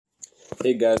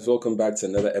Hey guys, welcome back to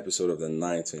another episode of the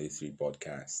 923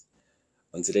 podcast.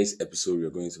 On today's episode,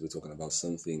 we're going to be talking about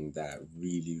something that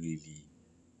really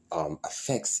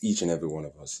affects each and every one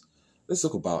of us. Let's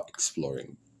talk about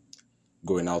exploring,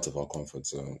 going out of our comfort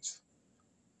zones.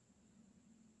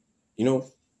 You know,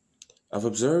 I've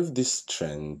observed this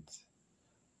trend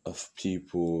of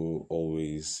people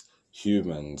always,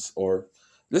 humans, or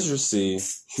let's just say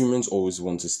humans always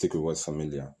want to stick with what's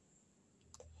familiar.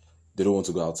 They don't want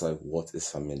to go outside what is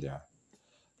familiar.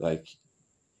 Like,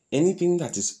 anything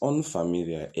that is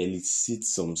unfamiliar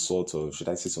elicits some sort of, should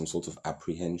I say, some sort of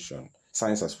apprehension.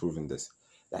 Science has proven this.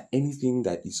 That anything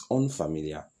that is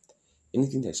unfamiliar,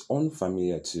 anything that's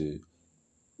unfamiliar to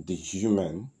the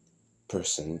human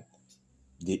person,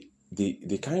 they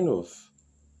kind of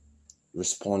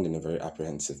respond in a very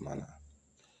apprehensive manner.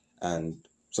 And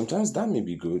sometimes that may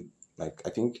be good. Like, I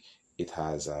think it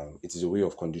is a way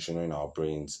of conditioning our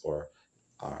brains, or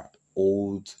our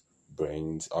old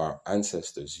brains, our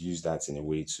ancestors use that in a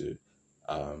way to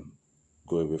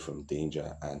go away from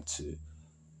danger and to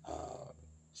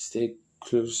stay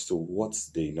close to what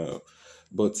they know.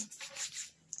 But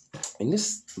in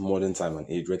this modern time and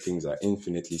age where things are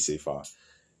infinitely safer,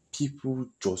 people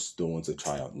just don't want to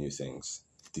try out new things.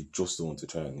 They just don't want to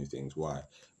try out new things. Why?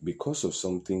 Because of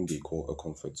something they call a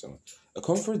comfort zone. A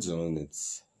comfort zone,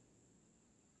 it's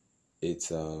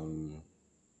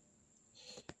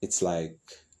like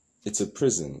it's a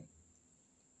prison,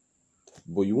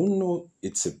 but you won't know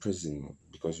it's a prison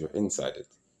because you're inside it.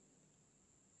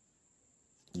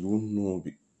 You won't know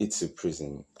it's a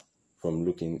prison from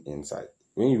looking inside.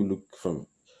 When you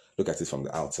look at it from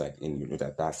the outside and you know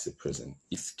that that's a prison,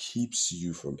 it keeps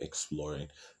you from exploring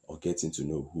or getting to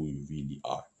know who you really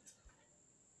are,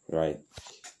 right?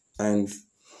 And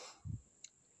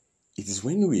it is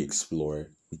when we explore,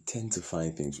 we tend to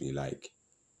find things we like.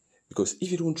 Because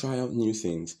if you don't try out new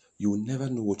things, you will never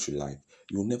know what you like.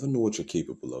 You will never know what you're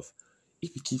capable of.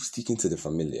 If you keep sticking to the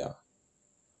familiar,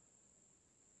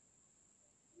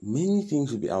 many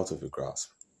things will be out of your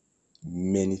grasp.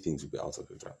 Many things will be out of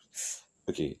your grasp.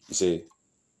 Okay, you say,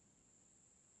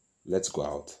 let's go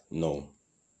out. No.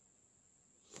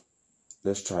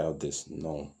 Let's try out this.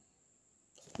 No.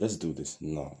 Let's do this.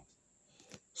 No.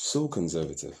 So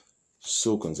conservative.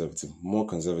 So conservative. More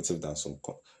conservative than some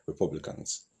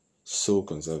Republicans. So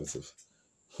conservative.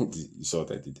 You saw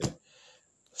what I did there.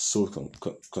 So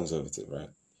conservative, right?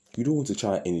 You don't want to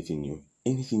try anything new.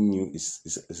 Anything new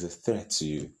is a threat to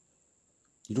you.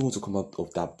 You don't want to come out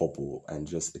of that bubble and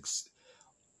just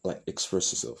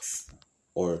express yourself.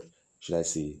 Or should I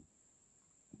say,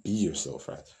 be yourself,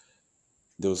 right?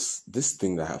 There was this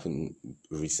thing that happened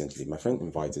recently. My friend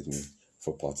invited me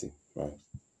for a party, right?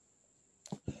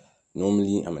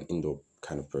 Normally, I'm an indoor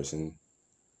kind of person.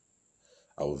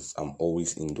 I'm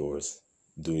always indoors,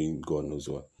 doing God knows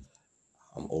what.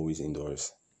 I'm always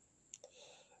indoors.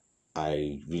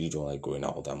 I really don't like going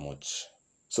out that much.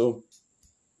 So,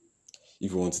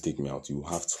 if you want to take me out, you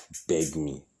have to beg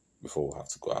me before we have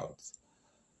to go out.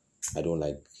 I don't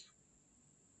like,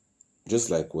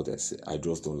 just like what I said, I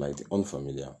just don't like the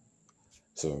unfamiliar.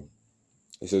 So,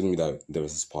 he told me that there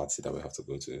was this party that we have to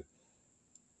go to.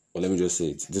 Or let me just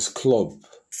say it, this club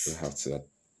we have to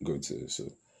go to.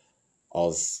 So, I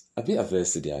was a bit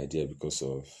averse to the idea because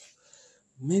of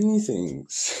many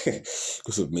things.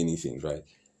 Because of many things, right?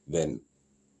 Then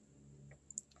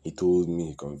he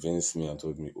convinced me and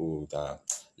told me, oh, that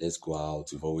let's go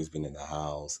out. You've always been in the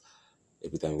house.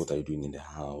 Every time, what are you doing in the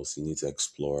house? You need to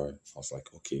explore. I was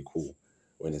like, okay, cool.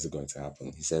 When is it going to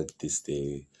happen? He said this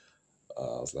day. I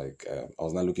was like, I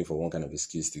was not looking for one kind of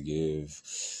excuse to give.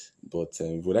 But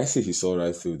would I say he saw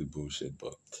right through the bullshit?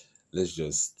 But let's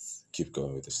just keep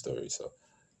going with the story. So,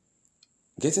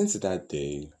 getting to that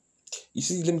day, you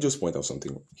see, let me just point out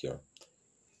something here.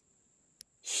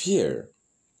 Fear,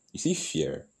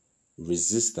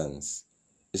 resistance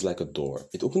is like a door.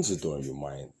 It opens the door in your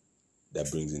mind that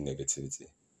brings in negativity.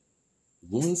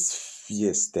 Once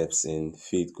fear steps in,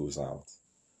 faith goes out.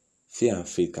 Fear and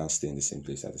faith can't stay in the same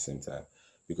place at the same time.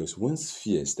 Because once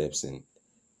fear steps in,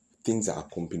 things that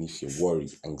accompany fear, worry,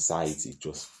 anxiety,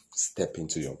 just step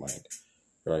into your mind,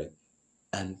 right?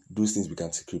 And those things began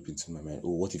to creep into my mind.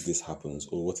 Oh, what if this happens?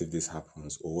 Or what if this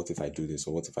happens? Or what if I do this?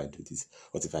 Or what if I do this?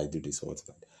 What if I do this? Or what if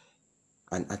I...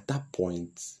 And at that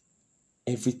point,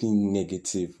 everything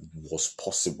negative was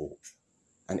possible.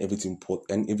 And everything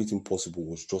possible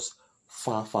was just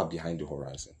far, far behind the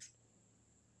horizon.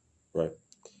 Right?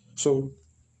 So,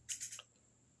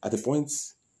 at the point,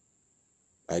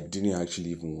 I didn't actually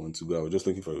even want to go. I was just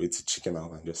looking for a way to chicken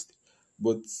out and just...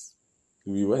 But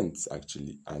we went,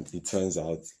 actually. And it turns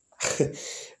out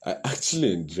I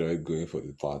actually enjoy going for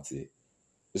the party.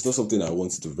 It's not something I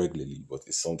want to do regularly, but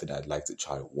it's something I'd like to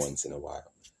try once in a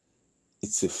while.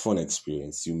 It's a fun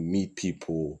experience. You meet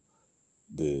people.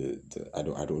 I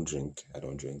don't drink.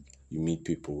 You meet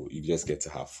people. You just get to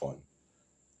have fun,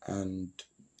 and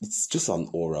it's just an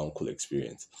all round cool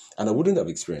experience. And I wouldn't have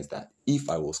experienced that if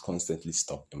I was constantly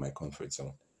stuck in my comfort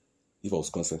zone. If I was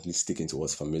constantly sticking to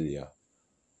what's familiar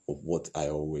or what I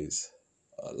always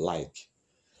like.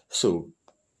 So,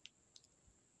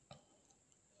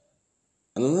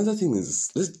 and another thing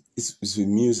is, it's with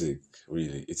music,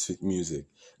 really. It's with music.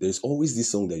 There's always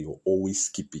this song that you're always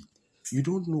skipping. You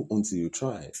don't know until you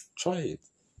try it. Try it.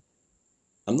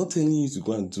 I'm not telling you to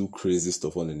go and do crazy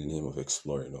stuff all in the name of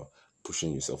exploring or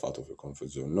pushing yourself out of your comfort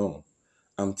zone. No.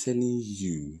 I'm telling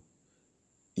you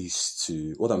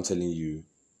what I'm telling you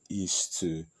is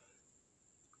to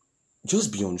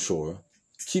just be unsure.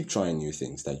 Keep trying new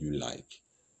things that you like,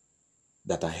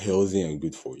 that are healthy and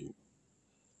good for you,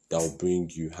 that will bring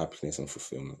you happiness and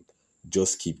fulfillment.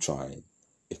 Just keep trying.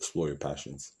 Explore your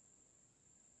passions.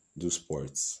 Do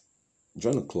sports.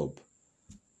 Join a club.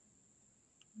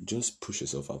 Just push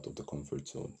yourself out of the comfort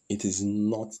zone. It is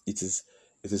not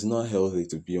healthy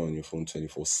to be on your phone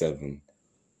 24/7,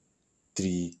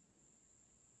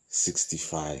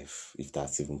 365, if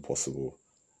that's even possible,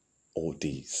 all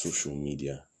day, social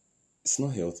media. It's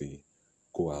not healthy.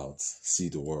 Go out, see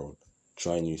the world,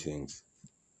 try new things.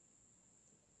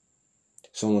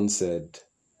 Someone said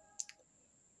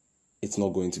it's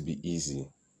not going to be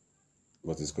easy,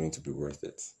 but it's going to be worth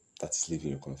it. That's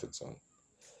leaving your comfort zone.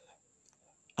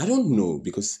 I don't know,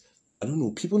 because I don't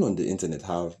know, people on the internet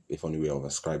have a funny way of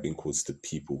ascribing quotes to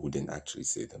people who didn't actually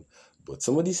say them. But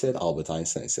somebody said, Albert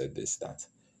Einstein said this, that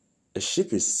a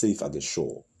ship is safe at the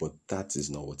shore, but that is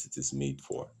not what it is made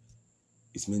for.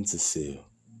 It's meant to sail.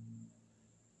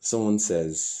 Someone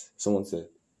said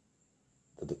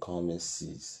that the calmest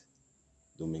seas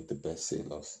don't make the best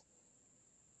sailors.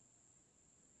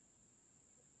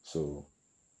 So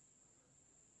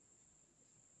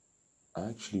I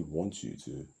actually want you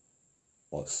to,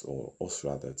 us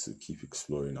rather, to keep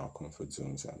exploring our comfort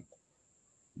zones and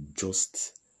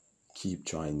just keep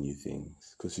trying new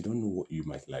things, because you don't know what you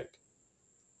might like.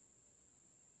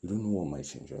 You don't know what might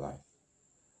change your life.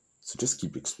 So just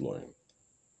keep exploring.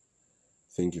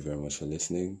 Thank you very much for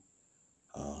listening.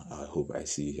 I hope I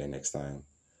see you here next time.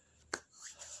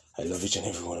 I love each and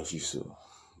every one of you, so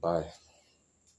bye.